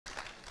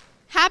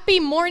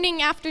Happy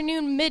morning,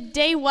 afternoon,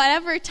 midday,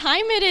 whatever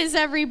time it is,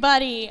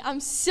 everybody.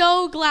 I'm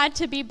so glad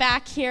to be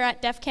back here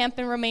at DefCamp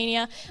in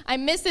Romania. I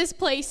miss this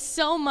place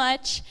so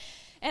much,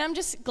 and I'm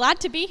just glad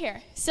to be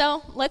here.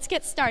 So let's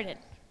get started.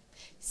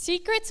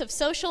 Secrets of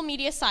social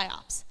media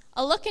PsyOps.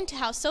 A look into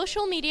how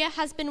social media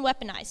has been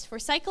weaponized for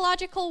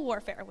psychological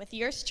warfare with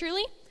yours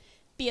truly,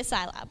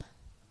 PsyLab.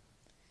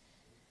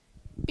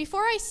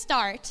 Before I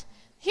start,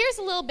 here's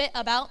a little bit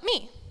about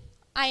me.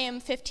 I am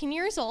 15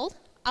 years old.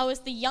 I was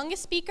the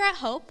youngest speaker at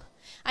Hope.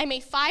 I'm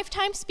a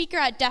 5-time speaker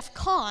at DEF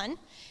CON,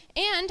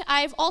 and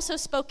I've also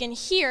spoken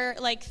here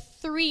like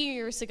 3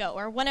 years ago,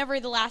 or whenever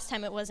the last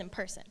time it was in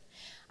person.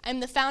 I'm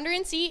the founder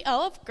and CEO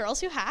of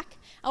Girls Who Hack.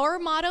 Our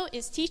motto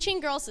is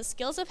teaching girls the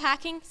skills of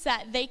hacking so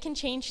that they can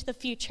change the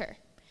future.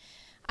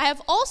 I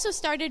have also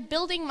started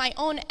building my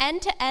own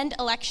end-to-end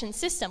election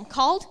system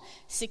called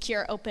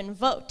Secure Open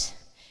Vote.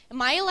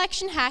 My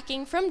election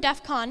hacking from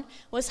DEF CON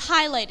was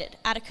highlighted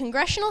at a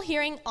congressional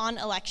hearing on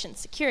election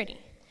security.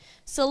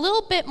 So a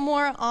little bit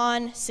more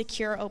on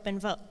Secure Open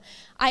Vote.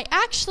 I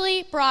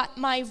actually brought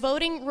my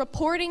voting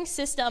reporting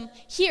system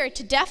here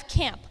to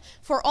DefCamp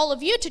for all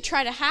of you to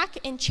try to hack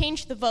and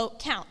change the vote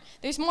count.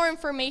 There's more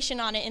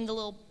information on it in the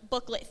little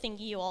booklet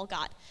thingy you all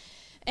got.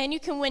 And you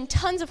can win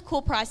tons of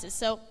cool prizes,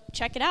 so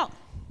check it out.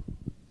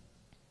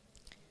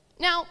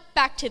 Now,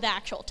 back to the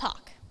actual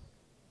talk.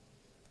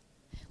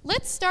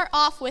 Let's start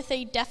off with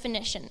a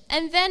definition,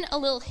 and then a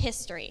little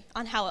history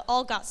on how it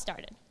all got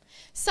started.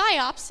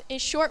 PsyOps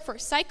is short for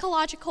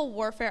Psychological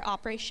Warfare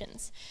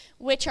Operations,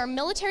 which are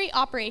military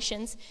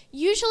operations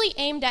usually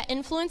aimed at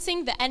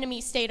influencing the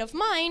enemy's state of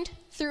mind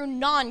through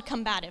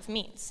non-combative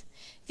means.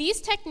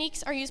 These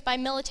techniques are used by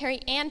military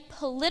and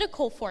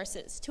political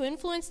forces to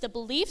influence the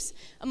beliefs,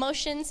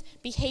 emotions,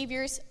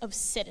 behaviors of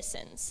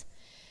citizens.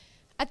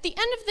 At the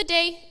end of the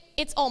day,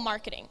 it's all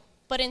marketing,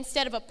 but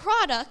instead of a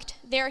product,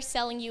 they're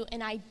selling you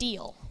an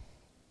ideal.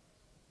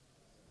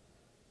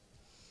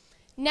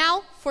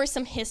 Now for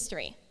some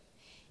history.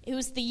 It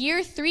was the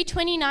year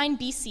 329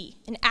 BC,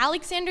 and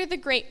Alexander the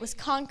Great was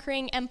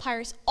conquering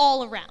empires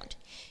all around.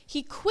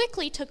 He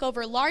quickly took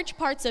over large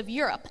parts of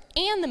Europe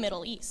and the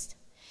Middle East.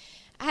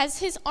 As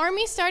his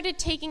army started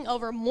taking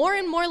over more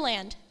and more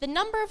land, the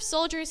number of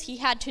soldiers he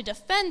had to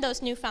defend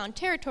those newfound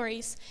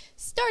territories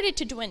started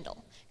to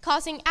dwindle,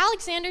 causing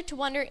Alexander to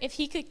wonder if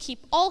he could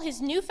keep all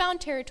his newfound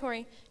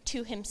territory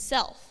to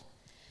himself.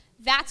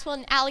 That's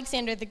when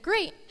Alexander the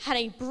Great had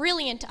a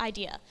brilliant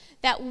idea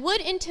that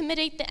would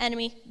intimidate the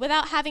enemy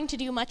without having to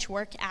do much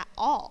work at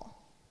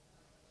all.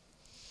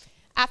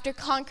 After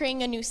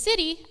conquering a new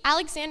city,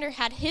 Alexander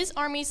had his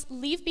armies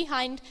leave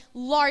behind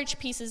large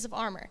pieces of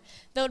armor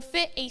that would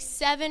fit a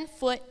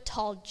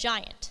 7-foot-tall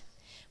giant.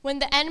 When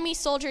the enemy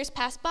soldiers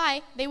passed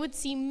by, they would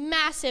see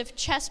massive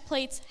chest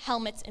plates,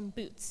 helmets, and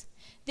boots.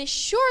 This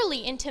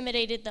surely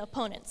intimidated the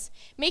opponents,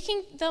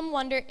 making them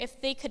wonder if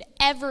they could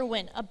ever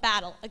win a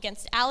battle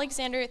against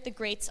Alexander the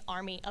Great's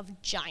army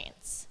of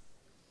giants.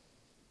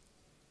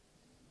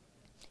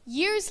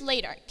 Years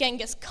later,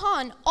 Genghis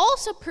Khan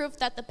also proved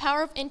that the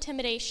power of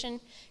intimidation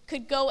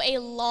could go a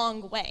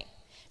long way.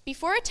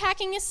 Before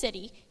attacking a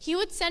city, he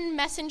would send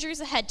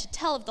messengers ahead to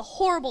tell of the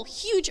horrible,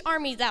 huge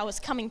army that was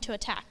coming to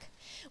attack.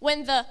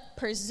 When the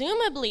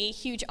presumably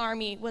huge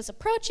army was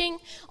approaching,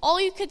 all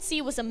you could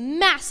see was a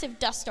massive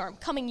dust storm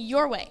coming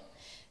your way.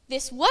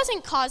 This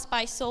wasn't caused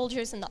by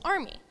soldiers in the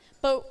army,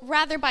 but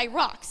rather by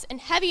rocks and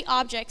heavy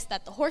objects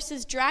that the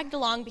horses dragged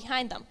along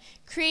behind them,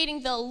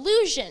 creating the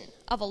illusion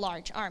of a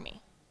large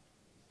army.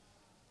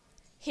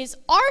 His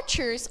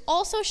archers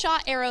also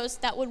shot arrows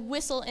that would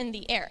whistle in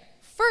the air,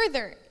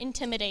 further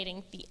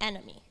intimidating the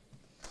enemy.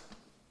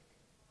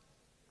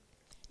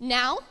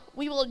 Now,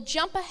 we will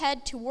jump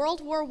ahead to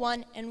World War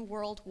I and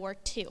World War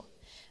II.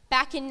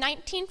 Back in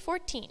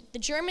 1914, the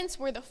Germans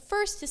were the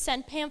first to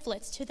send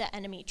pamphlets to the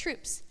enemy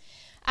troops.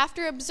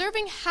 After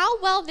observing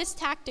how well this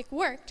tactic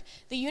worked,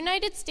 the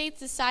United States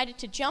decided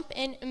to jump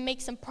in and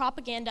make some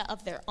propaganda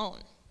of their own.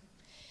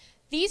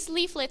 These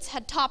leaflets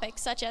had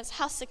topics such as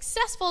how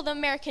successful the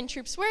American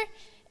troops were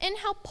and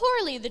how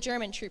poorly the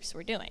German troops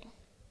were doing.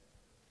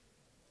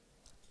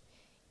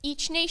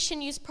 Each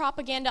nation used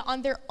propaganda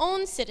on their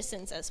own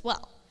citizens as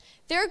well.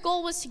 Their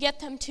goal was to get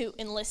them to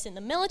enlist in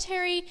the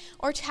military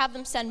or to have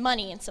them send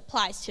money and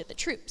supplies to the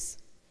troops.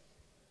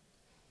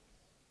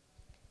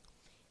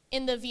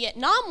 In the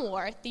Vietnam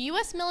War, the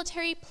US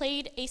military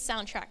played a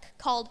soundtrack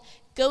called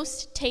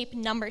Ghost Tape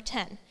Number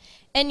 10.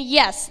 And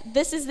yes,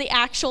 this is the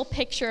actual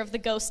picture of the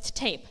ghost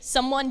tape.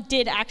 Someone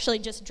did actually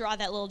just draw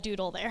that little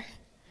doodle there.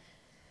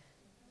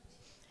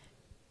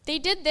 They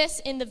did this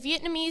in the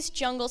Vietnamese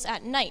jungles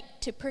at night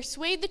to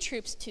persuade the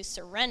troops to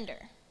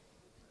surrender.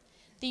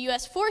 The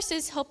US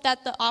forces hoped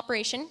that the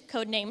operation,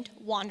 codenamed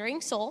Wandering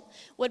Soul,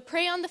 would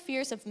prey on the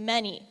fears of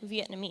many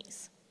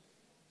Vietnamese.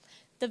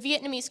 The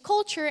Vietnamese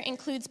culture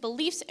includes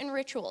beliefs and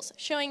rituals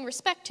showing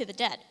respect to the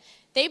dead.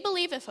 They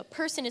believe if a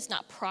person is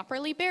not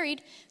properly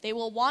buried, they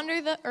will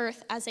wander the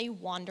earth as a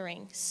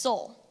wandering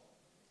soul.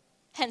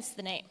 Hence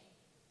the name.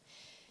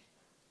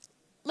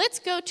 Let's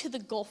go to the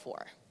Gulf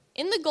War.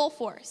 In the Gulf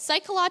War,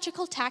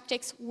 psychological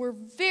tactics were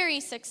very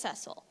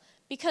successful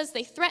because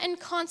they threatened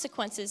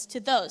consequences to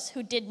those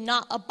who did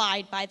not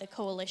abide by the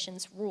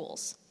coalition's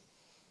rules.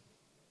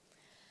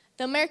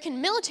 The American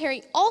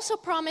military also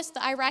promised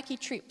the Iraqi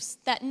troops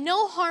that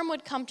no harm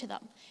would come to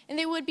them, and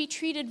they would be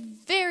treated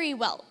very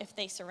well if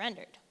they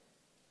surrendered.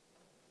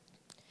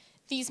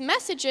 These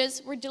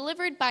messages were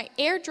delivered by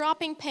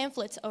airdropping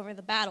pamphlets over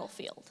the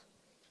battlefield.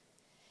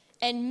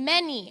 And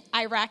many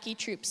Iraqi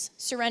troops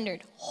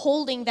surrendered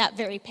holding that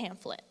very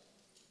pamphlet.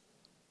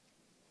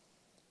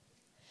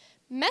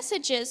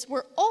 Messages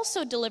were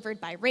also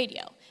delivered by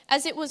radio,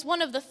 as it was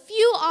one of the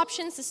few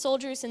options the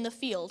soldiers in the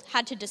field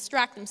had to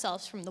distract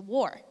themselves from the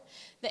war.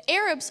 The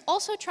Arabs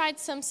also tried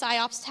some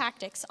PsyOps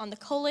tactics on the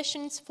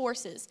coalition's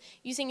forces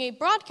using a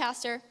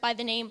broadcaster by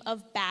the name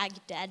of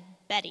Baghdad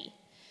Betty.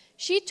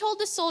 She told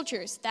the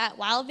soldiers that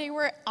while they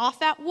were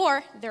off at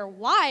war, their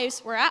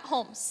wives were at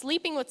home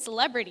sleeping with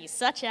celebrities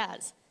such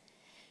as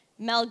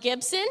Mel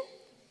Gibson,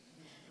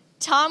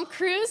 Tom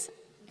Cruise,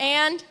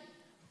 and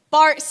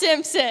Bart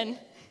Simpson.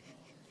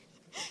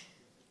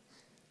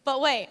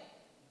 But wait,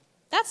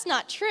 that's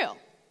not true.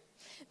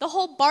 The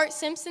whole Bart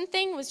Simpson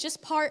thing was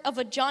just part of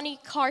a Johnny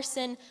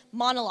Carson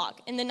monologue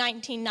in the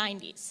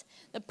 1990s.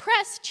 The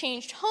press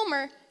changed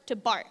Homer to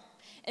Bart,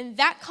 and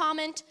that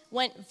comment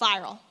went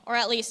viral, or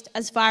at least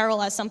as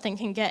viral as something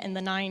can get in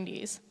the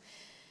 90s.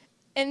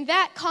 And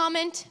that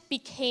comment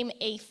became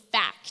a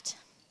fact.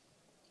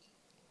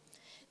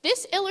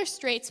 This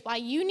illustrates why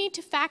you need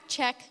to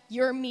fact-check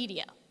your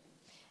media.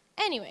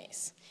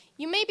 Anyways,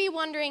 you may be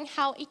wondering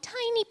how a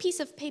tiny piece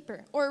of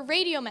paper or a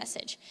radio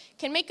message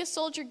can make a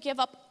soldier give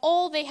up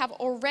all they have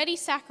already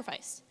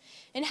sacrificed,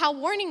 and how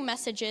warning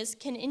messages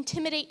can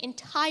intimidate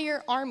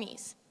entire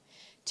armies.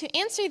 To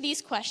answer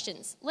these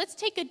questions, let's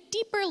take a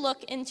deeper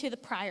look into the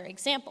prior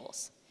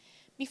examples.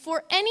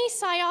 Before any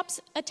PsyOps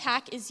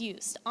attack is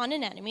used on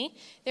an enemy,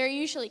 they're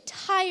usually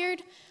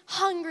tired,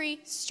 hungry,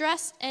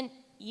 stressed, and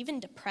even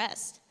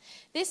depressed.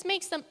 This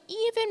makes them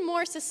even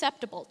more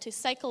susceptible to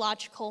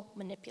psychological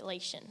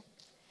manipulation.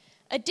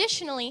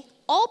 Additionally,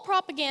 all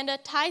propaganda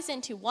ties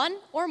into one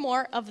or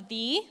more of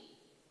the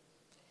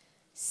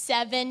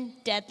 7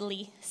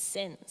 deadly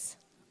sins: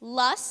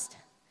 lust,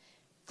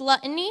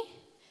 gluttony,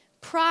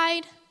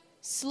 pride,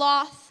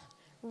 sloth,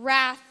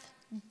 wrath,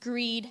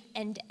 greed,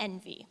 and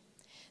envy.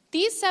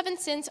 These 7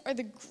 sins are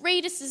the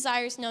greatest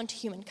desires known to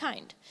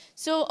humankind.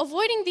 So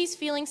avoiding these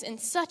feelings in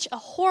such a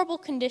horrible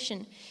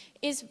condition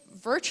is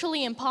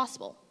virtually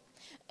impossible.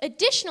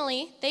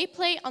 Additionally, they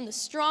play on the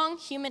strong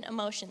human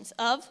emotions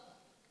of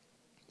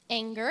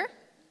anger,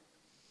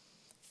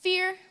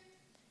 fear,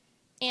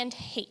 and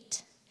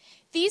hate.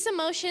 These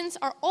emotions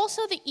are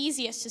also the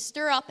easiest to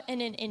stir up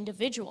in an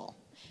individual.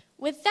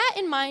 With that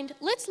in mind,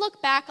 let's look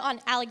back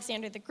on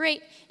Alexander the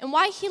Great and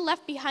why he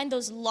left behind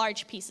those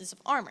large pieces of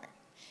armor.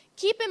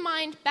 Keep in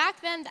mind,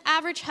 back then the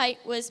average height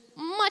was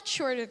much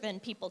shorter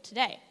than people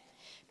today.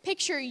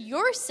 Picture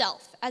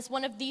yourself as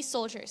one of these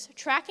soldiers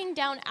tracking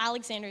down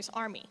Alexander's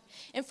army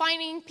and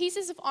finding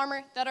pieces of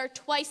armor that are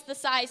twice the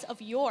size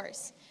of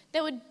yours.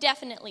 That would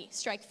definitely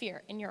strike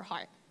fear in your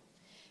heart.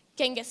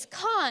 Genghis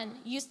Khan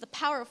used the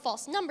power of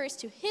false numbers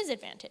to his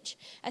advantage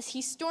as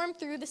he stormed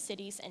through the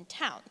cities and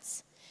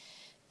towns.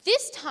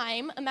 This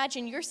time,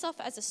 imagine yourself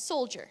as a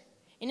soldier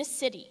in a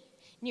city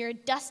near a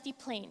dusty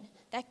plain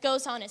that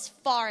goes on as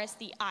far as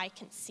the eye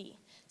can see.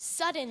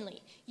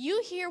 Suddenly,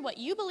 you hear what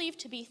you believe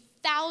to be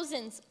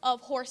thousands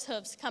of horse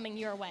hooves coming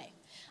your way.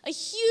 A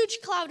huge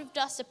cloud of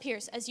dust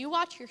appears as you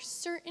watch your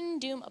certain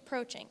doom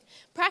approaching,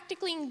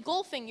 practically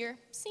engulfing your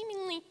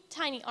seemingly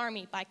tiny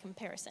army by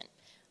comparison.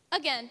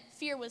 Again,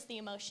 fear was the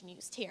emotion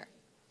used here.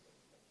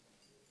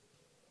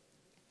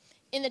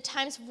 In the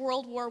times of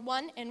World War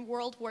I and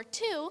World War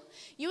II,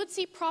 you would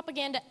see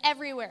propaganda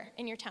everywhere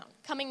in your town,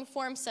 coming in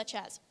forms such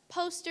as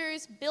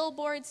posters,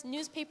 billboards,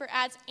 newspaper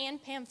ads,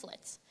 and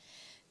pamphlets.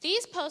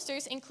 These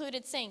posters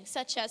included sayings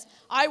such as,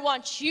 "I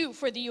want you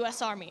for the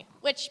U.S. Army,"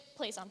 which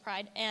plays on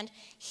pride, and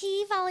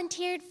 "he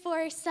volunteered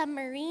for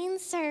submarine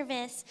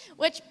service,"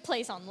 which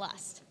plays on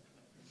lust.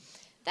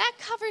 That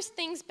covers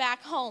things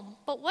back home,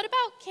 but what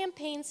about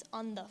campaigns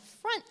on the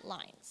front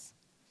lines?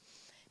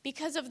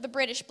 Because of the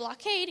British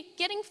blockade,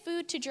 getting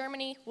food to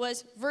Germany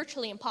was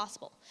virtually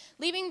impossible,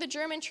 leaving the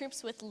German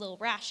troops with little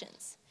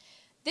rations.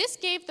 This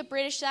gave the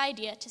British the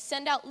idea to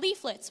send out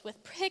leaflets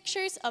with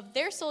pictures of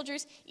their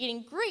soldiers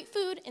eating great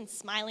food and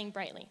smiling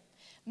brightly.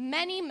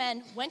 Many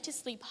men went to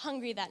sleep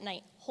hungry that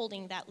night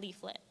holding that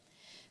leaflet.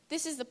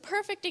 This is the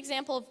perfect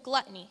example of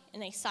gluttony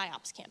in a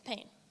PsyOps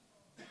campaign.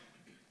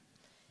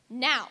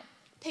 Now,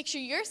 picture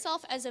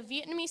yourself as a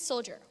Vietnamese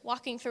soldier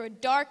walking through a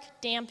dark,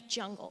 damp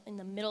jungle in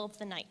the middle of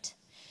the night.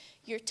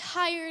 You're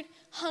tired,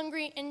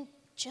 hungry, and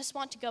just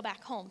want to go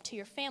back home to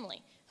your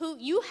family, who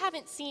you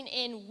haven't seen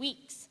in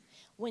weeks.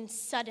 When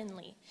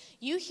suddenly,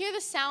 you hear the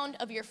sound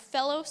of your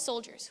fellow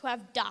soldiers who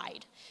have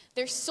died,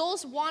 their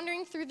souls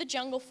wandering through the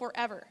jungle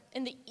forever,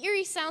 and the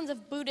eerie sounds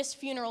of Buddhist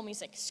funeral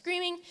music,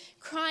 screaming,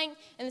 crying,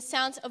 and the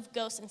sounds of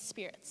ghosts and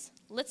spirits.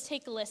 Let's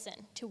take a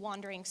listen to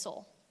Wandering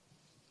Soul.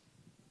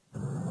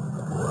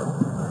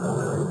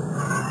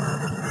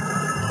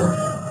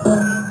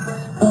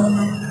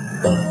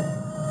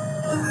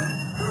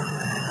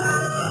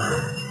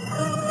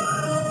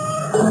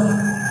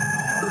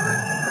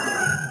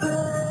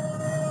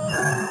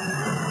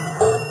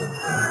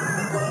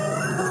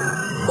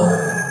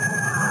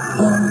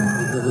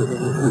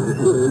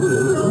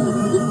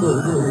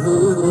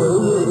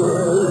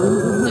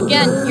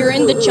 Again, you're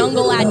in the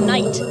jungle at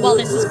night while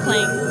this is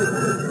playing.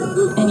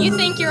 And you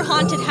think your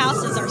haunted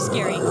houses are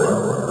scary.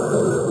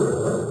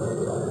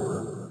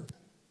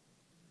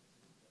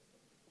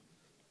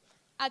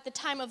 At the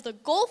time of the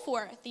Gulf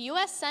War, the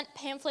US sent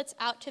pamphlets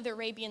out to the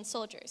Arabian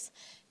soldiers,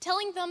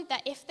 telling them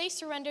that if they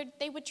surrendered,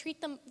 they would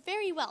treat them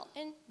very well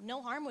and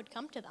no harm would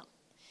come to them.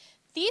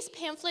 These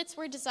pamphlets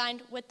were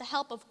designed with the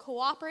help of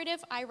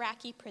cooperative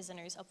Iraqi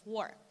prisoners of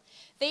war.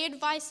 They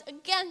advised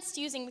against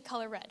using the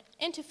color red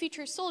and to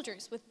feature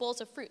soldiers with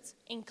bowls of fruits,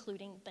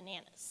 including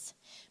bananas.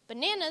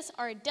 Bananas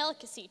are a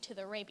delicacy to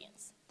the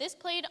Arabians. This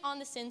played on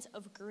the sins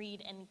of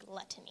greed and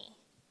gluttony.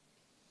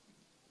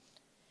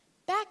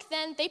 Back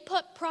then, they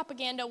put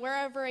propaganda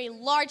wherever a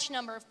large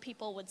number of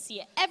people would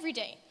see it every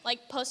day,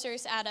 like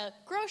posters at a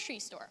grocery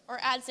store or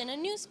ads in a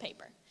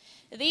newspaper.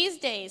 These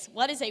days,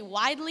 what is a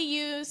widely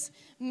used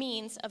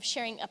means of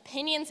sharing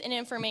opinions and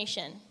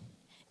information?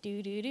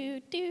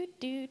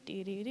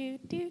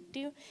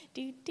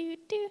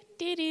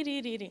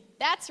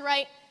 That's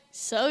right,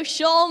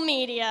 social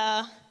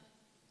media.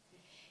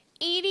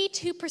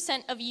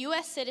 82% of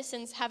US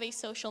citizens have a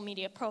social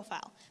media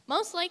profile.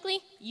 Most likely,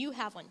 you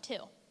have one too.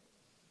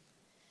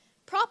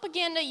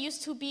 Propaganda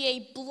used to be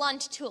a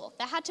blunt tool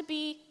that had to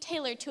be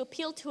tailored to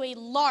appeal to a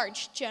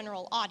large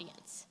general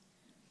audience.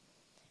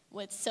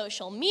 With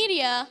social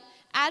media,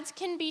 ads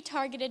can be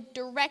targeted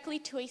directly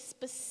to a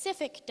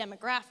specific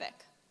demographic.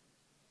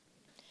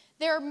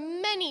 There are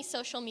many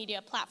social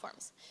media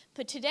platforms,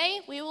 but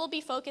today we will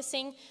be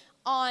focusing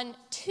on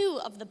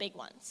two of the big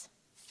ones,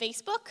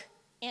 Facebook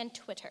and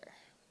Twitter.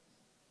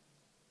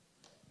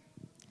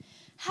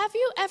 Have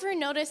you ever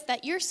noticed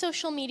that your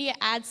social media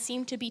ads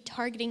seem to be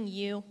targeting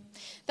you?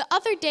 The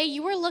other day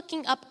you were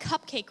looking up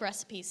cupcake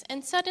recipes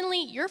and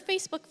suddenly your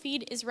Facebook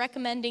feed is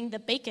recommending the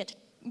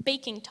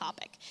baking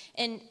topic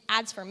and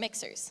ads for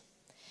mixers.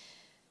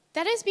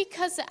 That is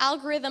because the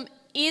algorithm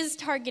is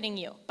targeting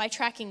you by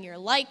tracking your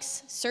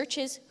likes,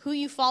 searches, who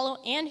you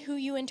follow, and who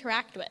you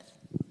interact with.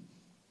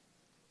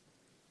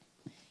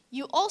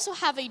 You also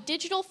have a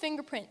digital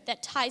fingerprint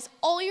that ties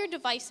all your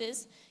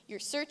devices, your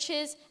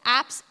searches,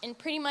 apps, and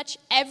pretty much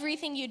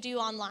everything you do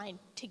online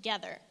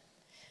together.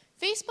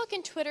 Facebook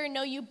and Twitter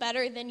know you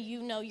better than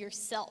you know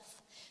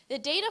yourself. The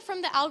data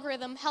from the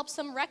algorithm helps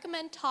them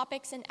recommend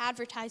topics and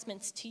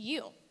advertisements to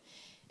you.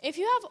 If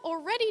you have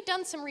already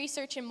done some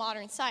research in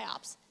modern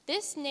PsyOps,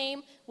 this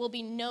name will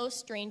be no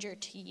stranger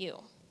to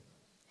you.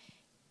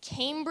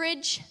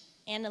 Cambridge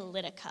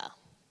Analytica.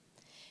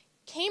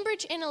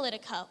 Cambridge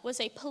Analytica was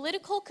a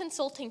political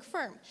consulting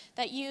firm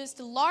that used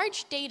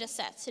large data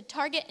sets to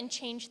target and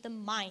change the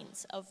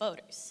minds of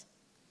voters.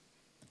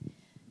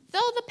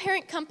 Though the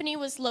parent company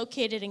was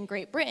located in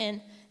Great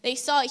Britain, they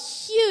saw a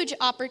huge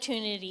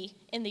opportunity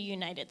in the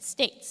United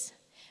States.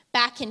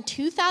 Back in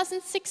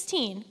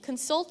 2016,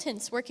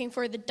 consultants working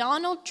for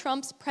Donald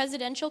Trump's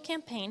presidential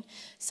campaign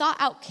sought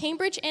out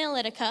Cambridge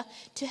Analytica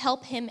to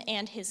help him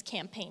and his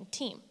campaign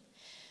team.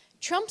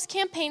 Trump's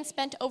campaign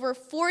spent over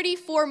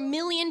 $44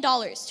 million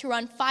to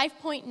run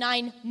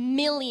 5.9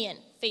 million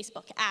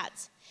Facebook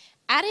ads.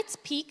 At its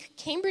peak,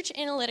 Cambridge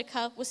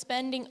Analytica was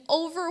spending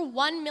over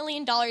 $1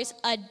 million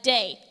a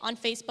day on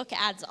Facebook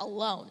ads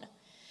alone.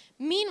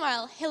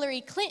 Meanwhile,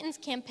 Hillary Clinton's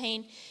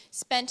campaign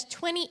spent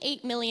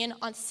 $28 million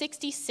on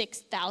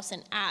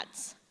 66,000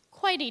 ads.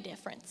 Quite a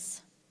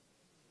difference.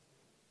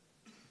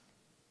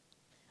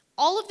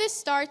 All of this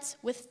starts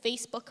with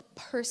Facebook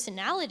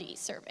personality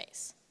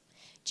surveys.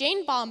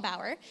 Jane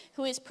Bombauer,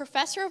 who is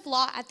professor of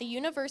law at the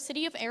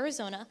University of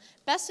Arizona,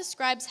 best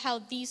describes how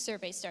these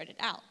surveys started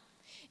out.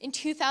 In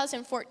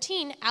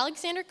 2014,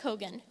 Alexander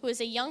Kogan, who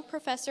is a young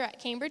professor at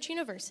Cambridge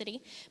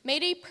University,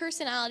 made a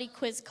personality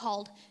quiz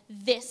called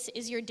This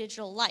Is Your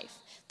Digital Life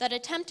that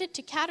attempted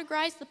to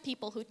categorize the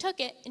people who took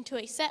it into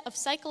a set of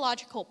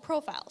psychological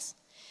profiles.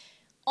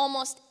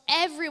 Almost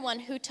everyone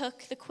who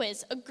took the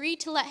quiz agreed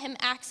to let him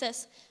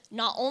access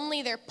not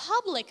only their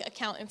public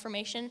account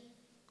information,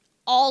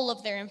 all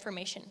of their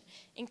information,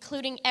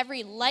 including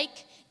every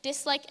like,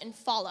 dislike, and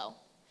follow,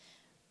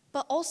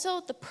 but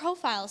also the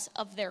profiles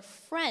of their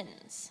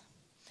friends.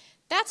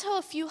 That's how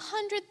a few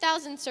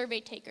 100,000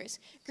 survey takers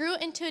grew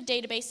into a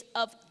database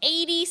of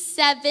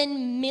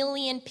 87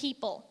 million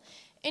people.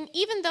 And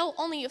even though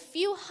only a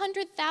few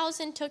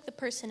 100,000 took the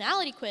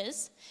personality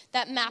quiz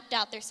that mapped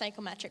out their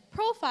psychometric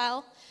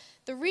profile,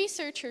 the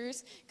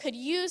researchers could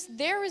use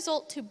their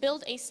result to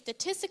build a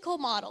statistical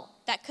model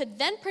that could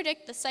then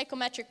predict the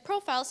psychometric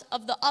profiles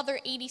of the other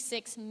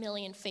 86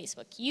 million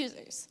Facebook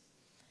users.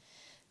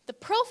 The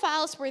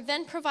profiles were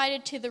then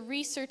provided to the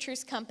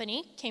researchers'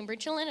 company,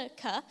 Cambridge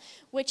Analytica,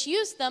 which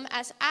used them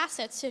as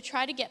assets to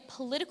try to get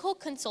political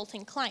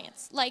consulting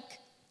clients, like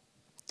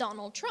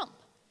Donald Trump.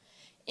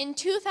 In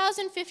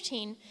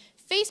 2015,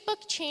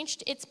 Facebook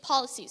changed its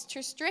policies to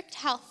restrict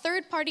how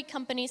third-party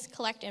companies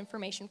collect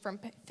information from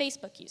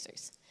Facebook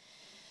users.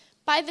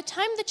 By the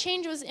time the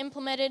change was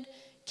implemented,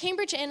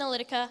 Cambridge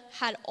Analytica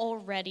had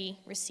already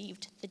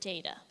received the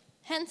data.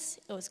 Hence,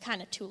 it was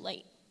kind of too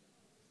late.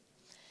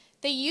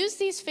 They used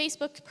these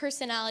Facebook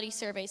personality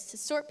surveys to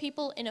sort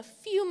people in a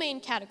few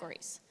main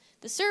categories.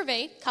 The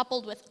survey,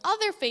 coupled with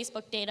other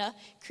Facebook data,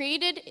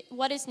 created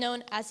what is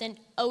known as an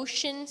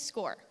OCEAN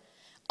score.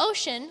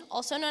 OCEAN,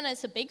 also known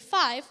as the Big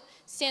Five,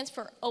 stands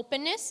for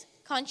openness,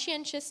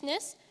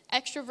 conscientiousness,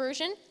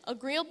 extroversion,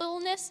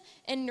 agreeableness,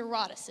 and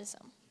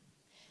neuroticism.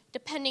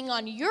 Depending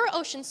on your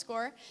OCEAN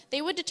score,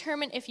 they would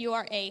determine if you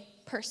are a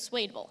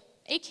persuadable,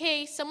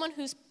 aka someone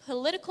whose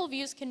political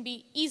views can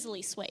be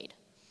easily swayed.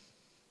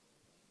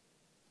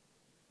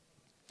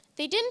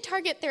 They didn't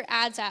target their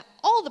ads at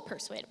all the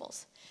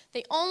persuadables.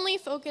 They only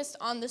focused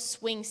on the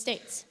swing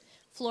states: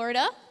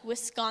 Florida,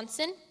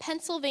 Wisconsin,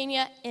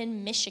 Pennsylvania,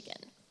 and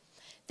Michigan.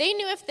 They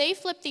knew if they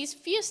flipped these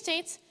few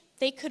states,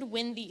 they could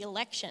win the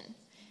election.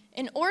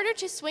 In order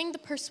to swing the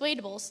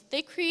persuadables,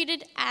 they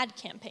created ad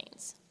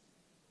campaigns.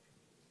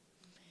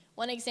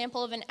 One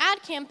example of an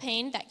ad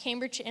campaign that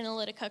Cambridge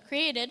Analytica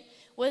created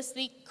was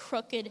the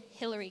Crooked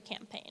Hillary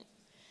campaign.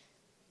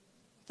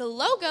 The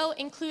logo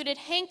included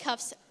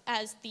handcuffs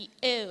as the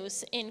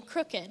O's in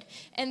crooked,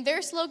 and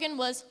their slogan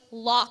was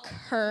 "Lock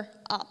her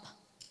up."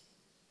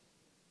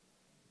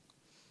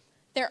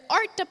 Their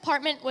art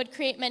department would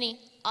create many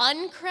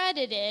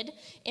uncredited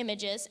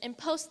images and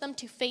post them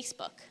to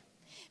Facebook.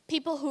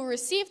 People who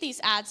received these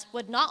ads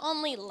would not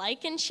only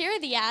like and share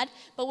the ad,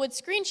 but would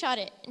screenshot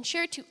it and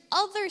share it to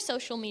other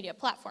social media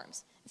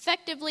platforms,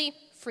 effectively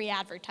free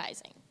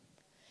advertising.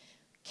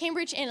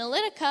 Cambridge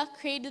Analytica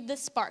created the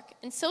spark,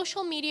 and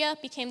social media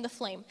became the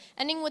flame,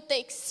 ending with the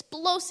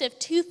explosive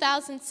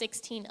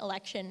 2016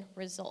 election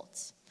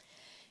results.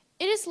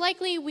 It is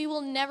likely we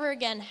will never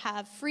again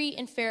have free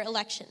and fair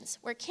elections,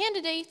 where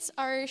candidates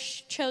are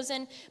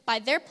chosen by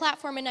their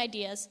platform and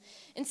ideas,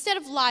 instead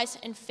of lies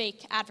and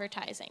fake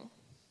advertising.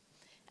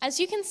 As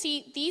you can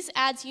see, these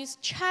ads use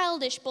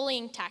childish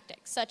bullying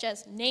tactics, such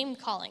as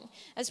name-calling,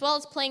 as well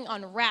as playing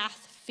on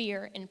wrath,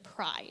 fear, and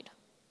pride.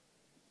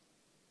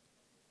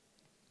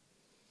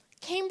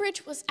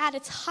 Cambridge was at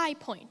its high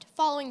point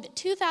following the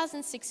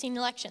 2016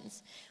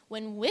 elections,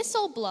 when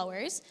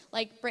whistleblowers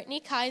like Brittany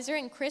Kaiser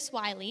and Chris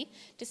Wiley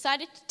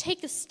decided to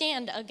take a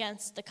stand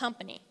against the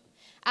company.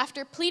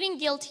 After pleading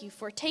guilty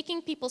for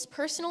taking people's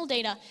personal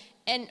data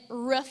and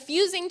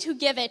refusing to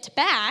give it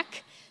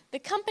back, the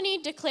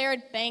company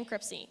declared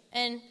bankruptcy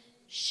and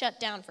shut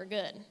down for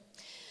good.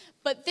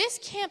 But this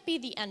can't be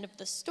the end of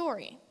the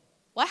story.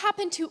 What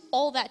happened to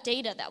all that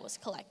data that was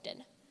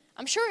collected?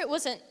 I'm sure it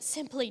wasn't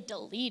simply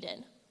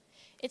deleted.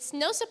 It's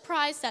no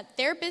surprise that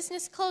their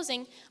business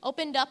closing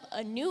opened up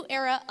a new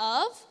era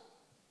of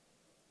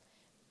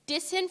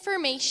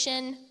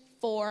disinformation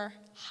for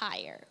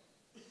hire.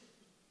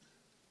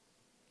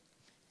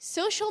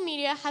 Social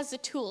media has the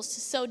tools to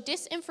sow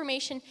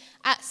disinformation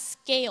at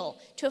scale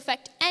to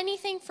affect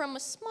anything from a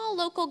small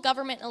local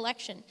government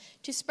election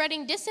to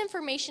spreading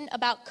disinformation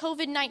about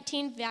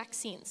COVID-19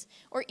 vaccines,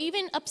 or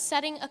even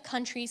upsetting a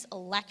country's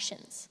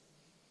elections.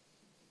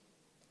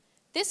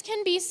 This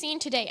can be seen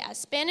today as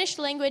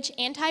Spanish-language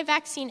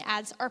anti-vaccine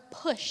ads are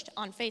pushed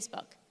on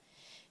Facebook.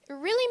 It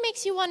really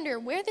makes you wonder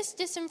where this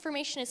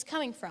disinformation is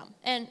coming from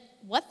and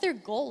what their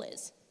goal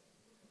is.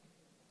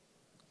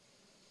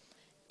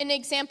 An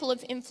example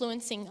of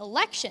influencing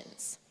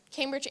elections,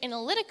 Cambridge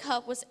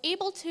Analytica was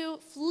able to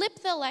flip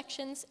the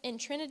elections in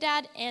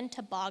Trinidad and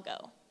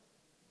Tobago.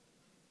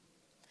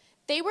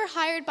 They were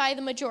hired by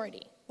the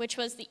majority, which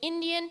was the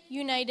Indian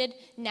United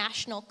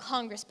National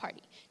Congress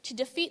Party, to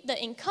defeat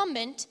the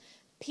incumbent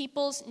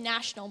People's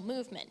National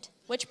Movement,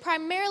 which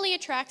primarily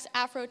attracts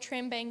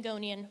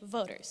Afro-Trambangonian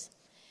voters.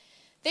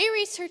 They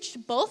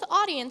researched both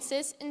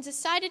audiences and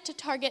decided to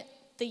target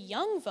the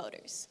young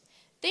voters.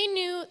 They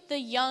knew the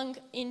young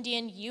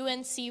Indian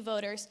UNC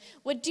voters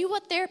would do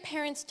what their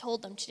parents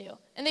told them to do,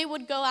 and they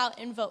would go out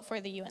and vote for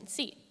the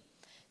UNC.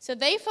 So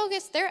they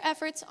focused their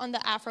efforts on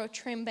the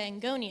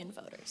Afro-Trambangonian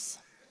voters.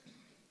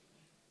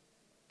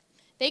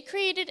 They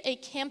created a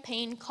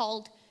campaign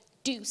called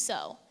Do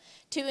So,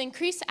 to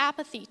increase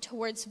apathy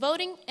towards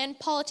voting and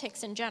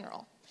politics in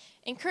general,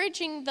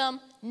 encouraging them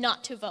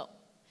not to vote.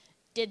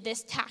 Did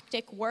this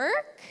tactic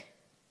work?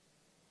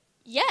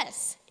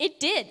 Yes, it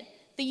did.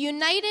 The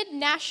United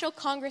National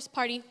Congress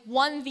Party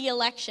won the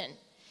election.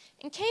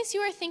 In case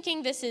you are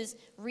thinking this is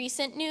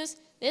recent news,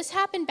 this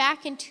happened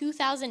back in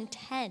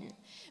 2010,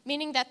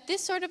 meaning that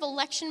this sort of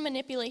election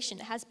manipulation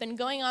has been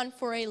going on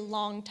for a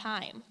long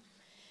time.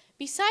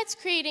 Besides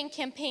creating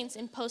campaigns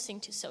and posting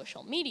to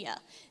social media,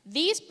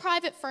 these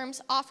private firms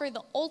offer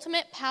the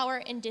ultimate power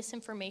in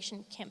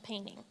disinformation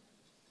campaigning: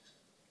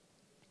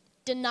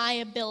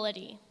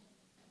 deniability.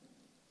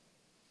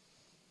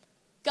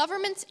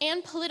 Governments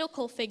and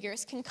political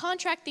figures can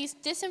contract these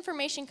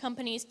disinformation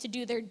companies to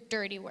do their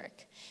dirty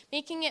work,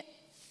 making it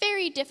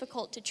very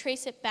difficult to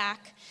trace it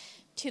back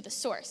to the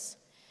source.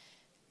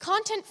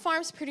 Content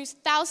farms produce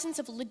thousands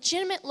of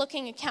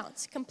legitimate-looking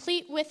accounts,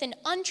 complete with an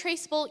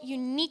untraceable,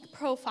 unique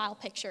profile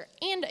picture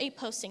and a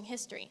posting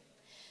history.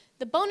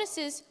 The bonus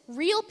is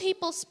real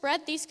people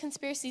spread these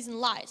conspiracies and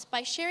lies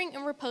by sharing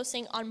and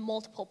reposting on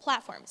multiple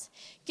platforms,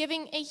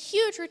 giving a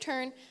huge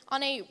return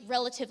on a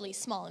relatively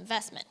small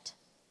investment.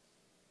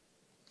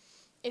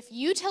 If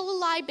you tell a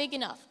lie big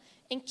enough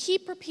and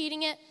keep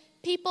repeating it,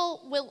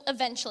 people will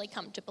eventually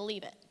come to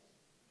believe it.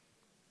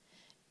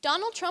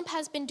 Donald Trump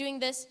has been doing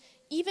this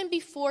even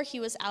before he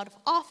was out of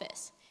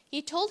office.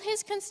 He told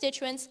his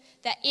constituents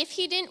that if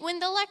he didn't win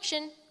the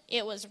election,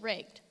 it was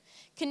rigged,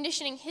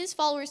 conditioning his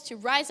followers to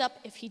rise up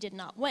if he did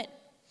not win.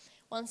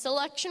 Once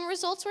election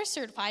results were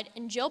certified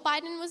and Joe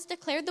Biden was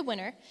declared the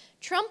winner,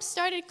 Trump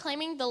started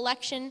claiming the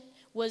election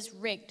was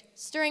rigged,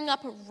 stirring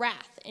up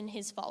wrath in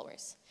his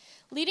followers,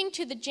 leading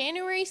to the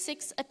January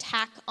 6th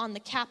attack on the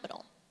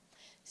Capitol.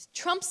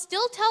 Trump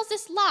still tells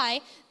this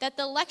lie that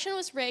the election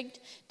was rigged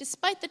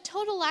despite the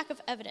total lack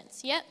of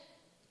evidence, yet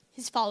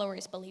his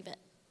followers believe it.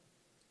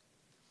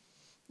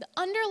 The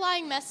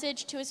underlying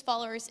message to his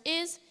followers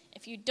is,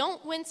 if you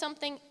don't win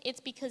something,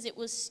 it's because it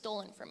was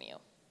stolen from you.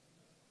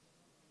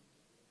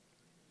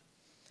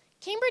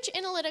 Cambridge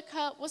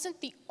Analytica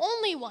wasn't the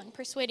only one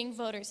persuading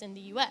voters in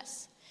the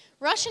US.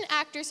 Russian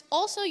actors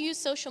also use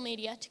social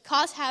media to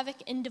cause havoc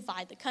and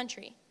divide the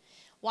country.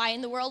 Why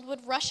in the world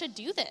would Russia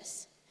do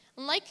this?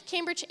 Unlike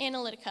Cambridge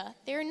Analytica,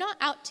 they are not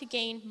out to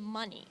gain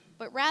money,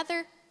 but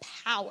rather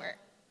power.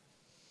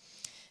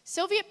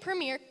 Soviet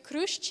Premier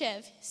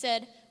Khrushchev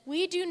said,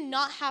 "We do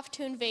not have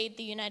to invade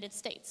the United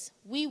States.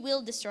 We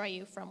will destroy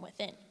you from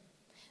within."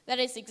 That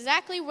is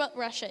exactly what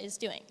Russia is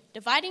doing,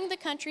 dividing the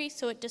country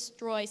so it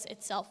destroys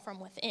itself from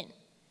within.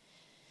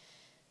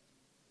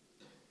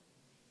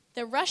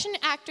 The Russian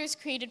actors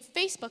created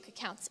Facebook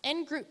accounts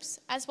and groups,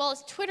 as well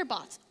as Twitter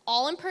bots,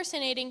 all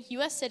impersonating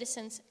US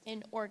citizens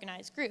in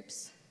organized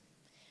groups.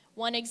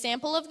 One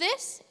example of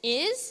this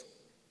is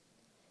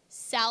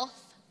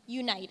South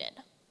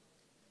United.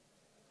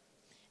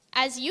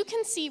 As you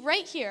can see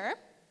right here,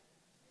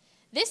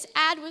 this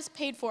ad was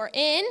paid for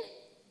in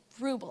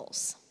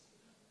rubles.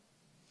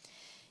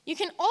 You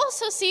can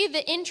also see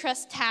the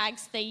interest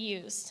tags they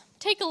used.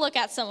 Take a look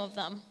at some of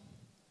them.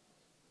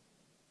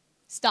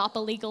 Stop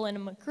illegal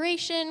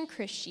immigration,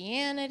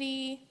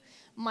 Christianity,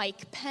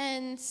 Mike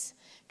Pence,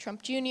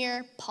 Trump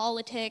Jr.,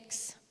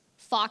 politics,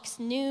 Fox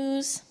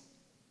News.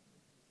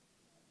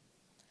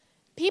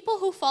 People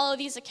who follow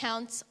these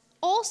accounts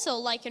also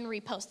like and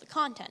repost the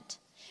content.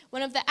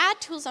 One of the ad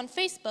tools on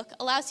Facebook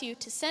allows you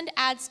to send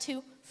ads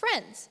to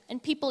friends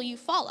and people you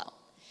follow.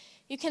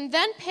 You can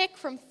then pick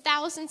from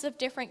thousands of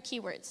different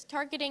keywords,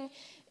 targeting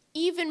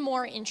even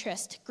more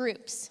interest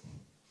groups.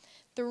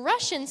 The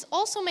Russians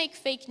also make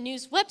fake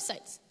news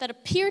websites that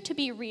appear to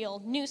be real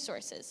news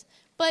sources,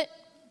 but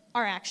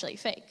are actually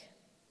fake.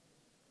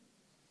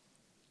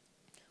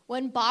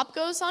 When Bob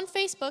goes on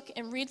Facebook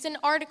and reads an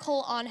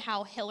article on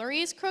how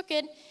Hillary is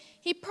crooked,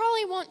 he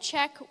probably won't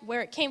check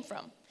where it came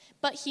from,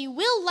 but he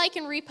will like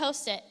and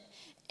repost it,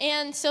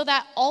 and so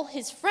that all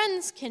his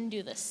friends can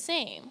do the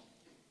same.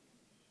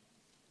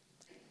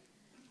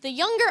 The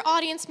younger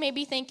audience may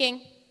be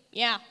thinking,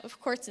 yeah, of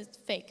course it's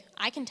fake.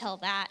 I can tell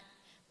that.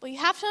 But you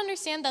have to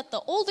understand that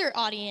the older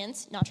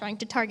audience, not trying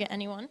to target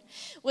anyone,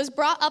 was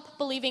brought up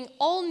believing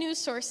all news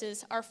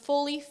sources are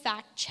fully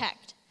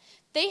fact-checked.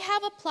 They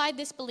have applied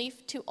this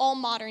belief to all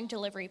modern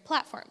delivery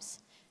platforms.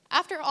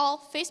 After all,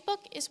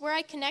 Facebook is where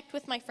I connect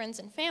with my friends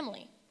and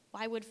family.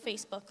 Why would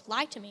Facebook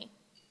lie to me?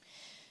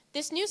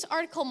 This news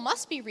article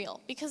must be real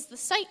because the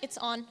site it's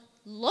on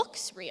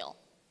looks real.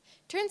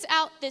 Turns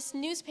out this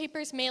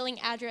newspaper's mailing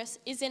address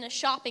is in a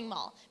shopping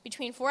mall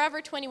between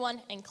Forever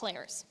 21 and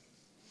Claire's.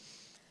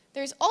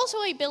 There's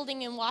also a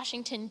building in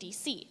Washington,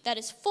 D.C. that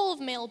is full of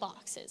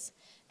mailboxes.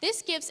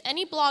 This gives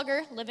any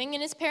blogger living in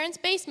his parents'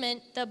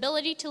 basement the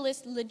ability to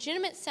list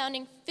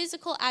legitimate-sounding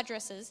physical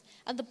addresses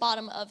at the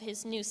bottom of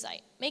his news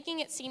site, making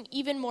it seem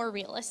even more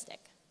realistic.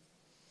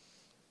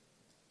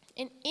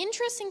 An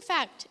interesting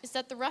fact is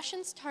that the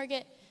Russians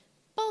target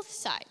both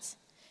sides,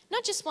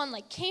 not just one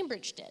like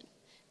Cambridge did.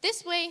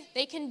 This way,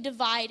 they can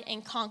divide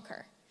and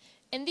conquer.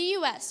 In the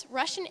US,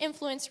 Russian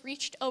influence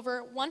reached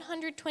over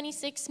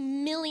 126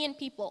 million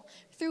people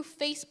through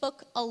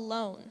Facebook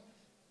alone.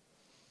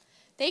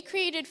 They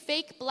created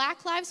fake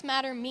Black Lives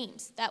Matter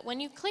memes that when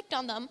you clicked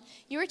on them,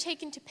 you were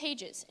taken to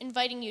pages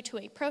inviting you to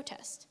a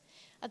protest.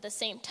 At the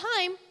same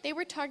time, they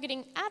were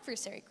targeting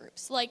adversary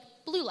groups like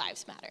Blue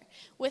Lives Matter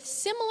with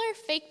similar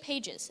fake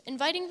pages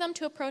inviting them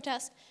to a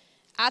protest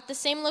at the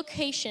same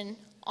location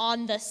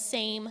on the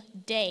same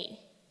day.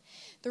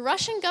 The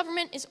Russian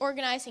government is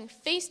organizing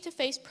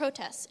face-to-face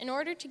protests in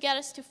order to get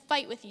us to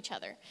fight with each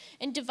other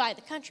and divide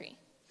the country.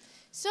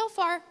 So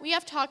far, we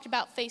have talked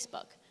about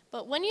Facebook,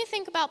 but when you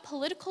think about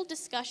political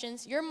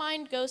discussions, your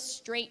mind goes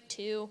straight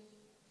to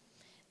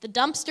the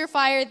dumpster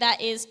fire that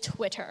is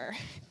Twitter.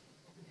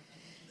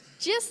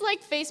 Just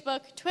like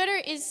Facebook, Twitter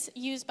is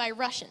used by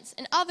Russians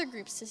and other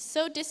groups to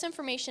sow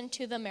disinformation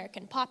to the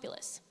American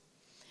populace,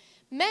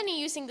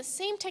 many using the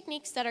same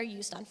techniques that are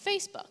used on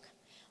Facebook.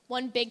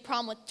 One big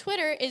problem with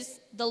Twitter is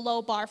the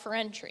low bar for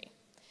entry.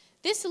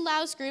 This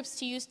allows groups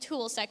to use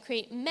tools that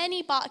create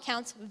many bot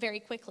accounts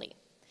very quickly.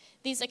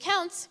 These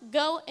accounts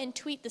go and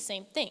tweet the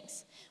same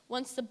things.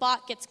 Once the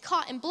bot gets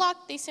caught and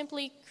blocked, they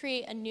simply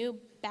create a new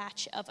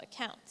batch of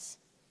accounts.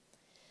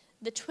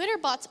 The Twitter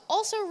bots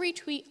also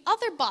retweet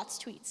other bots'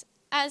 tweets,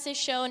 as is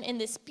shown in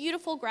this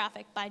beautiful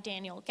graphic by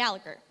Daniel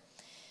Gallagher.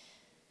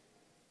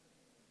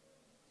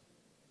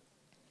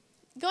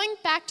 Going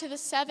back to the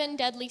 7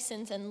 deadly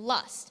sins and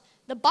lust,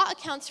 the bot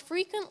accounts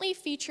frequently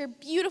feature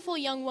beautiful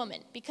young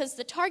women because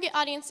the target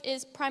audience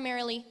is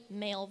primarily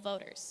male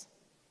voters.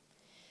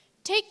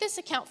 Take this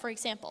account, for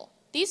example.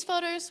 These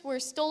photos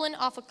were stolen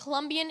off a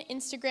Colombian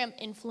Instagram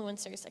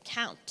influencer's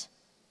account.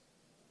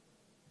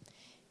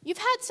 You've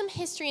had some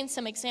history and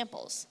some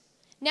examples.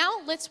 Now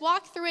let's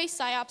walk through a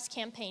PsyOps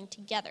campaign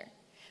together.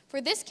 For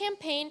this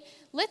campaign,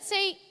 let's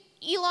say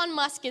Elon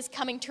Musk is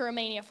coming to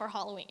Romania for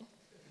Halloween.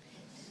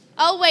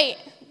 Oh wait,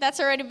 that's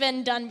already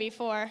been done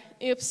before.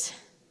 Oops.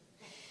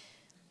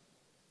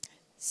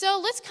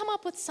 So let's come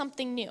up with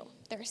something new.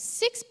 There are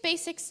 6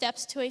 basic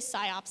steps to a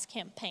PsyOps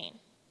campaign.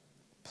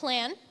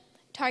 Plan,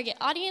 target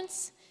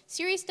audience,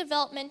 series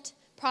development,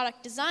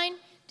 product design,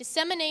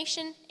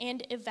 dissemination,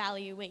 and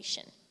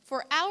evaluation.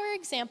 For our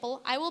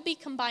example, I will be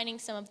combining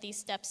some of these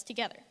steps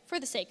together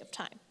for the sake of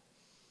time.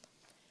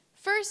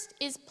 First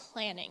is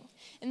planning.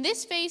 In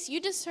this phase,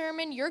 you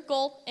determine your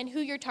goal and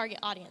who your target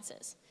audience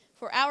is.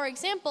 For our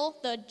example,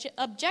 the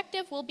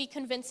objective will be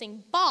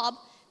convincing Bob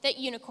that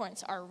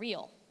unicorns are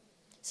real.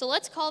 So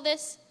let's call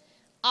this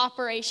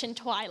Operation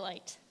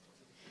Twilight.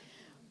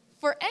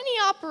 For any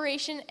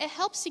operation, it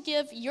helps to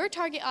give your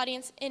target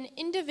audience an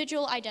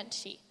individual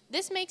identity.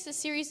 This makes the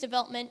series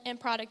development and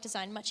product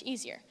design much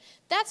easier.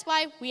 That's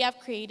why we have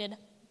created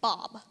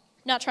Bob.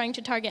 Not trying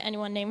to target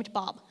anyone named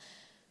Bob.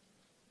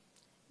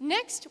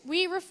 Next,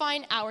 we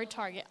refine our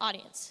target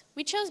audience.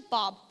 We chose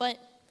Bob, but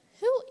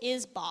who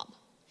is Bob?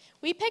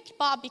 We picked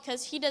Bob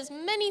because he does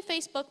many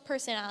Facebook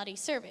personality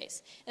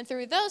surveys, and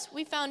through those,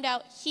 we found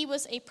out he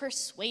was a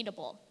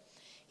persuadable.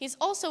 He's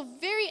also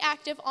very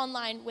active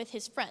online with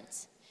his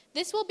friends.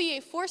 This will be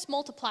a force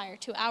multiplier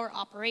to our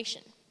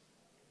operation.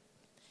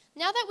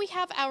 Now that we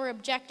have our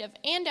objective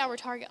and our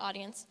target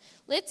audience,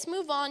 let's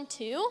move on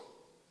to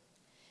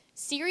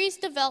series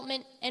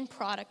development and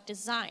product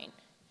design.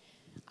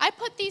 I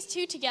put these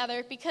two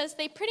together because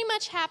they pretty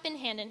much happen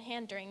hand in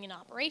hand during an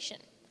operation.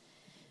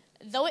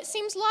 Though it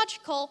seems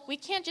logical, we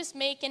can't just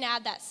make an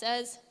ad that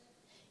says,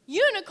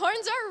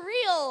 "Unicorns are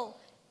real,"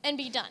 and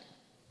be done.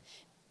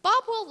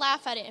 Bob will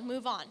laugh at it and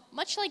move on,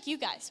 much like you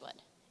guys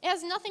would. It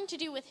has nothing to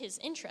do with his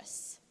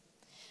interests.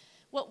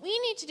 What we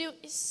need to do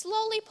is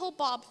slowly pull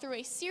Bob through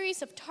a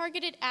series of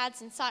targeted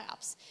ads and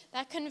PsyOps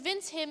that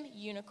convince him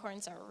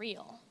unicorns are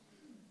real.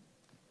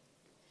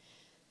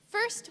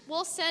 First,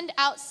 we'll send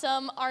out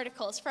some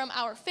articles from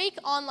our fake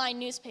online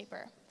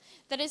newspaper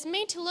that is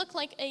made to look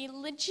like a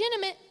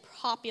legitimate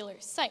popular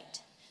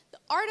site. The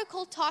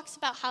article talks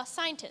about how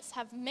scientists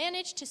have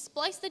managed to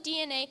splice the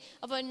DNA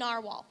of a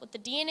narwhal with the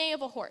DNA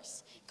of a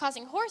horse,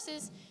 causing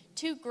horses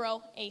to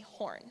grow a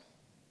horn.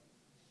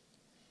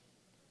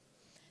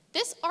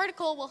 This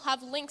article will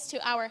have links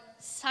to our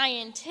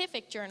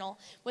scientific journal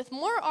with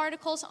more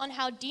articles on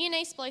how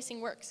DNA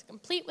splicing works,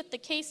 complete with the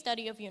case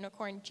study of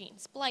unicorn gene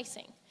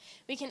splicing.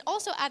 We can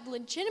also add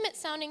legitimate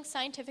sounding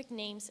scientific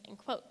names and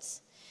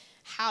quotes.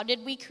 How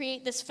did we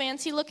create this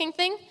fancy looking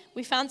thing?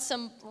 We found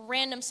some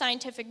random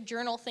scientific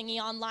journal thingy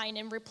online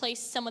and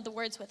replaced some of the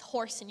words with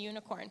horse and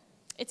unicorn.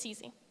 It's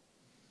easy.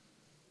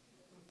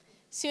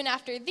 Soon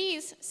after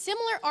these,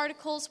 similar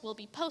articles will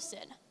be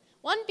posted.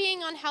 One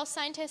being on how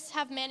scientists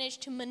have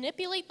managed to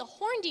manipulate the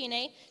horn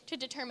DNA to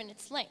determine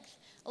its length,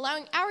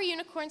 allowing our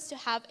unicorns to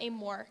have a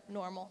more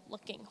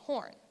normal-looking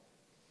horn.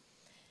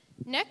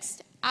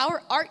 Next,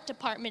 our art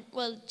department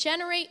will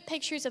generate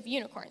pictures of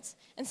unicorns,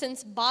 and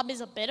since Bob is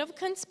a bit of a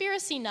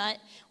conspiracy nut,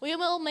 we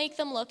will make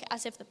them look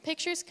as if the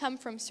pictures come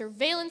from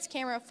surveillance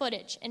camera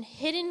footage and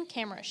hidden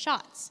camera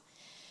shots.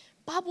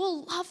 Bob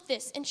will love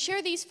this and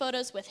share these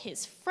photos with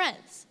his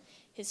friends.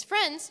 His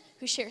friends,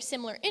 who share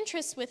similar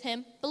interests with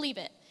him, believe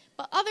it,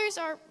 but others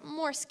are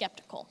more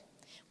skeptical.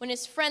 When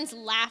his friends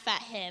laugh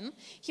at him,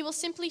 he will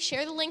simply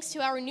share the links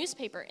to our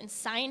newspaper and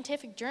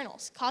scientific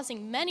journals,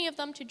 causing many of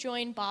them to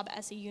join Bob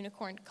as a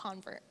unicorn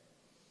convert.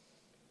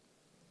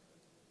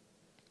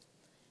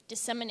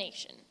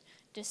 Dissemination.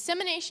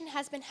 Dissemination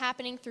has been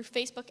happening through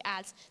Facebook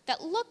ads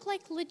that look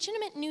like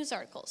legitimate news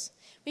articles.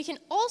 We can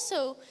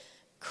also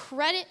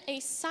credit a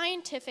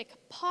scientific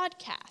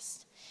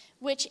podcast,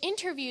 which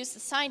interviews the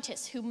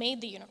scientists who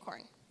made the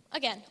unicorn.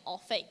 Again, all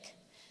fake.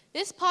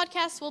 This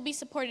podcast will be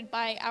supported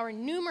by our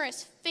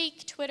numerous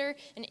fake Twitter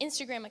and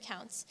Instagram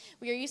accounts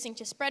we are using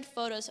to spread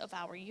photos of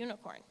our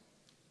unicorn.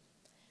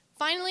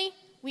 Finally,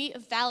 we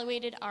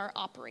evaluated our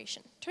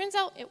operation. Turns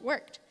out it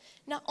worked.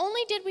 Not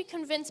only did we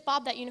convince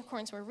Bob that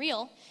unicorns were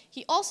real,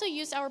 he also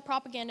used our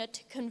propaganda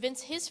to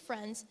convince his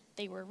friends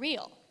they were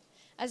real.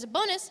 As a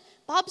bonus,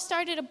 Bob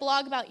started a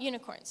blog about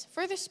unicorns,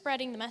 further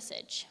spreading the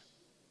message.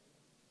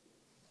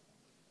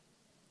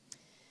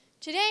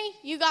 Today,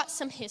 you got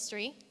some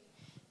history,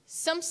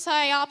 some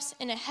PsyOps,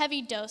 and a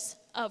heavy dose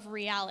of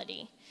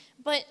reality.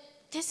 But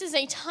this is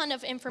a ton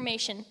of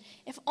information.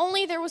 If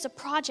only there was a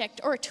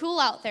project or a tool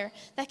out there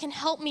that can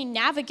help me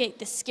navigate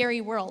this scary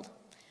world.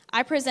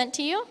 I present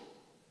to you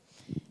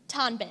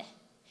Tanbe.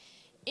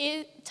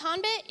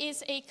 Tanbe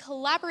is a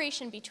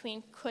collaboration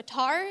between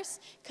Qatar's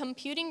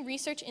Computing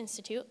Research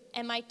Institute,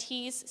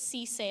 MIT's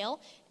CSAIL,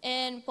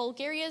 and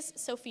Bulgaria's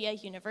Sofia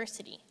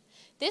University.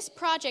 This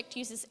project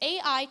uses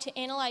AI to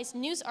analyze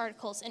news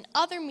articles and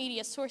other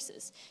media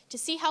sources to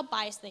see how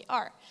biased they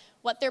are,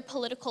 what their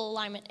political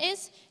alignment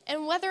is,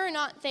 and whether or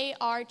not they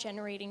are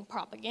generating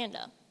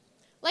propaganda.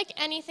 Like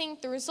anything,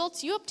 the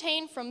results you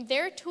obtain from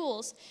their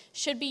tools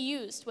should be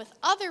used with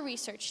other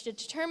research to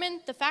determine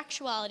the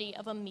factuality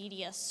of a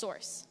media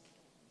source.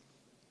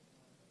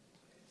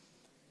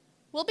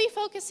 We'll be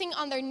focusing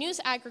on their news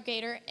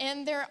aggregator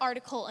and their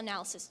article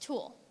analysis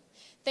tool.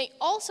 They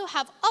also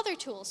have other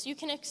tools you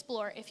can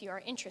explore if you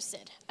are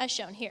interested, as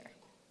shown here.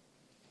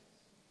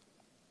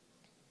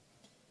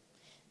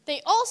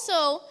 They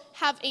also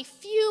have a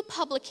few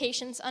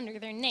publications under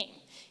their name,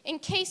 in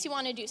case you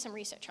want to do some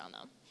research on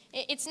them.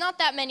 It's not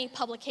that many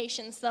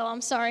publications, though,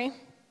 I'm sorry.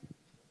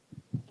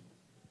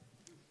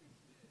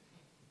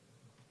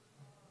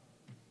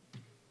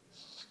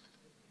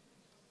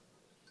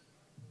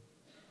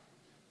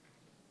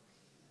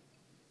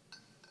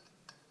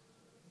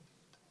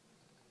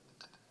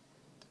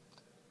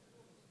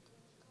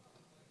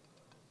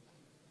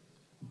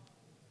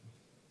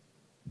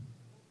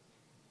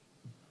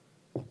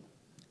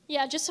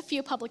 Yeah, just a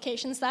few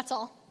publications, that's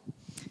all.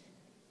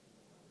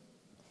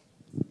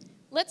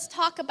 Let's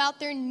talk about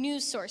their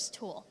news source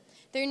tool.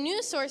 Their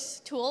news source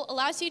tool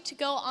allows you to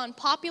go on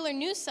popular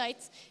news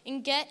sites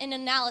and get an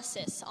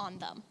analysis on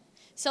them.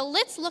 So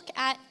let's look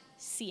at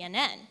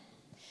CNN.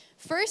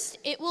 First,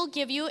 it will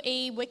give you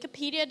a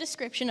Wikipedia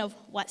description of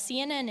what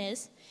CNN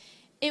is.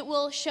 It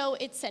will show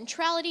its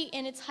centrality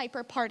and its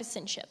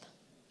hyperpartisanship.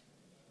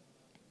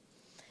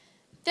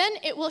 Then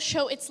it will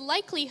show its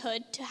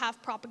likelihood to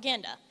have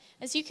propaganda.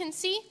 As you can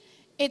see,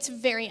 it's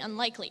very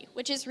unlikely,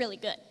 which is really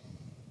good.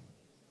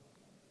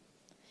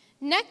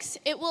 Next,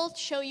 it will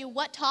show you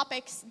what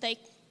topics they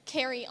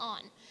carry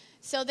on.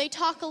 So they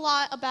talk a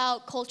lot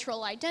about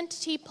cultural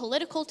identity,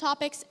 political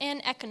topics,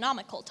 and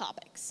economical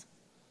topics.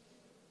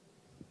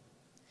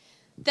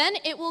 Then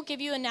it will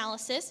give you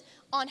analysis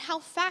on how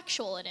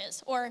factual it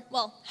is, or,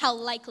 well, how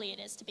likely it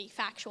is to be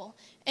factual.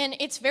 And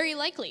it's very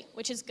likely,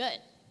 which is good.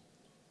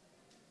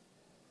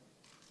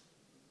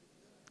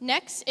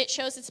 Next, it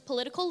shows its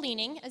political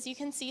leaning. As you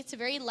can see, it's a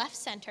very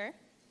left-center.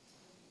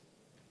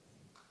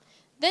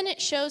 Then it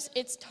shows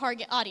its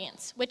target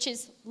audience, which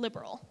is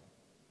liberal.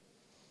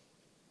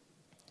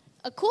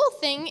 A cool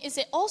thing is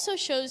it also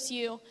shows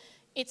you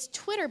its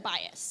Twitter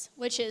bias,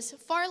 which is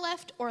far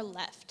left or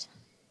left.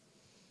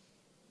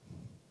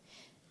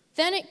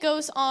 Then it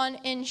goes on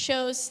and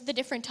shows the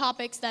different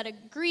topics that it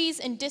agrees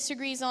and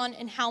disagrees on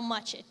and how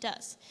much it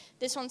does.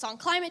 This one's on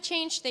climate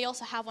change. They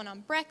also have one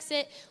on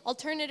Brexit,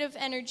 alternative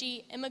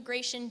energy,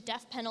 immigration,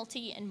 death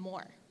penalty, and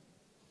more.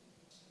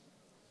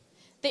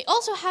 They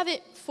also have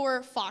it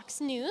for Fox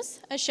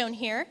News, as shown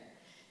here.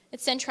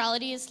 Its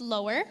centrality is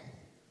lower.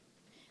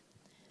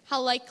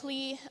 How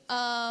likely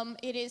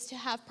it is to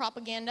have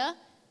propaganda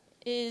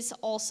is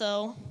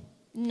also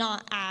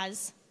not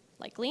as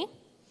likely.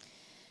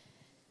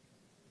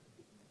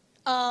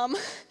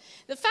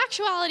 The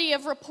factuality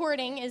of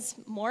reporting is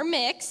more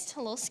mixed, a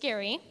little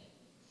scary.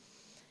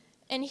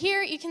 And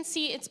here you can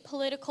see its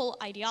political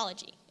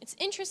ideology. It's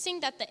interesting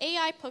that the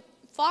AI put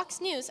Fox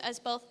News as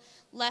both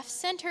left,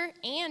 center,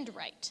 and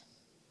right.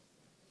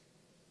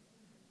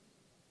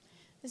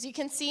 As you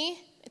can see,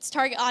 its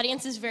target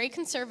audience is very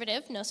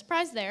conservative, no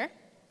surprise there.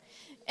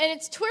 And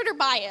its Twitter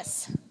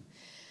bias,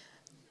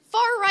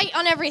 far right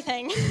on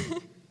everything.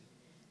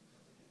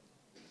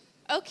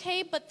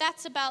 Okay, but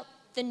that's about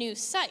the news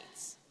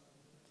sites.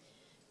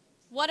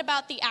 What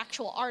about the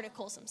actual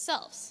articles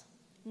themselves?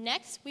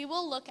 Next, we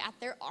will look at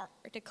their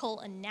article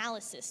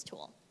analysis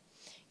tool.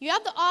 You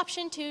have the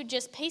option to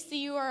just paste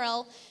the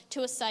URL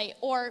to a site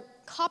or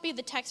copy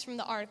the text from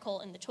the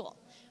article in the tool.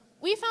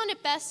 We found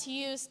it best to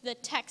use the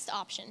text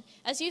option,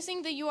 as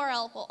using the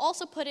URL will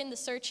also put in the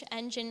search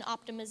engine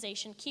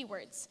optimization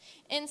keywords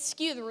and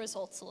skew the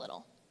results a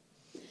little.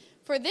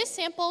 For this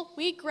sample,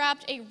 we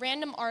grabbed a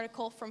random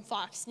article from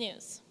Fox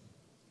News.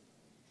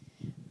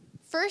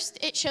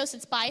 First, it shows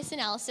its bias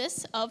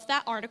analysis of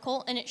that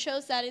article, and it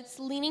shows that it's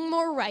leaning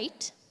more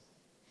right.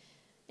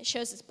 It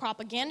shows its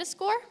propaganda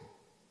score.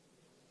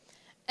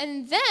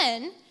 And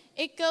then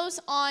it goes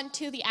on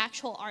to the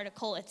actual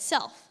article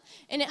itself,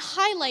 and it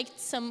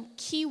highlights some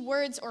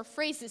keywords or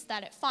phrases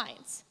that it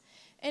finds.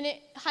 And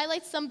it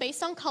highlights them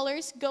based on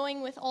colors,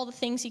 going with all the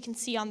things you can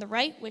see on the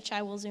right, which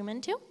I will zoom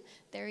into.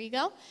 There you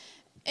go.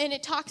 And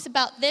it talks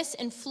about this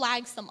and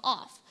flags them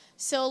off.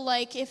 So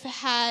like if it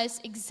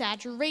has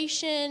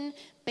exaggeration,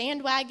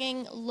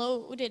 bandwagoning,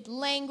 loaded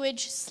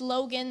language,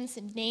 slogans,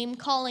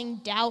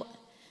 name-calling, doubt,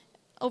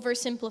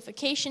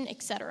 oversimplification,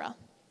 etc.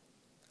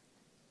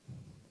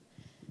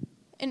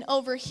 And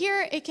over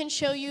here, it can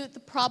show you the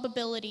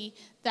probability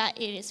that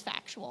it is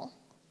factual,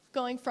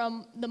 going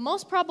from the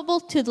most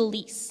probable to the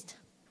least.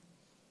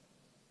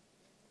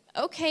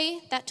 Okay,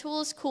 that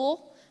tool is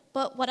cool,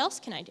 but what else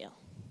can I do?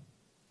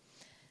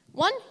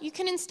 One, you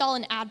can install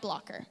an ad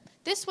blocker.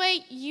 This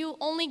way, you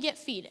only get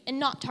feed and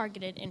not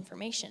targeted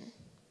information.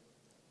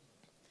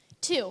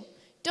 Two,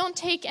 don't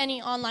take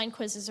any online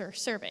quizzes or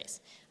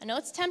surveys. I know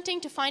it's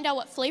tempting to find out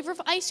what flavor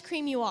of ice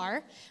cream you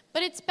are,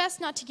 but it's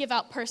best not to give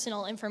out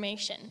personal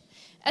information,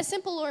 as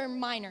simple or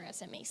minor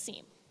as it may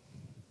seem.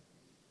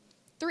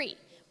 Three,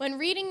 when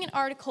reading an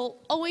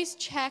article, always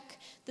check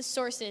the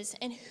sources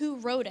and who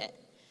wrote it.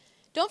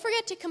 Don't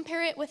forget to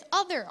compare it with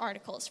other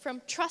articles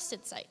from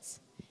trusted sites.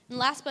 And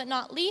last but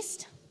not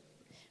least,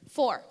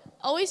 4,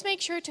 always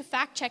make sure to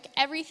fact check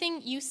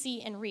everything you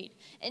see and read,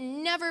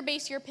 and never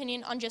base your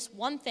opinion on just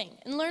one thing,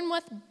 and learn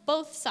what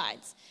both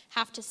sides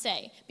have to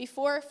say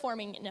before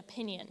forming an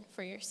opinion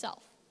for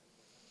yourself.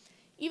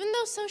 Even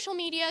though social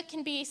media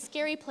can be a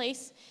scary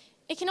place,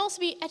 it can also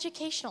be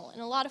educational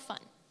and a lot of fun.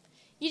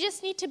 You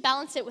just need to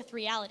balance it with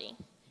reality.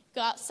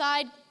 Go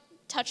outside,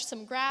 touch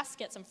some grass,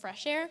 get some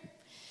fresh air.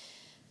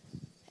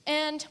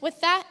 And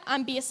with that,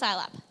 I'm Bia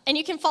Scylab, and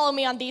you can follow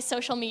me on these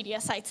social media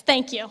sites.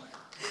 Thank you.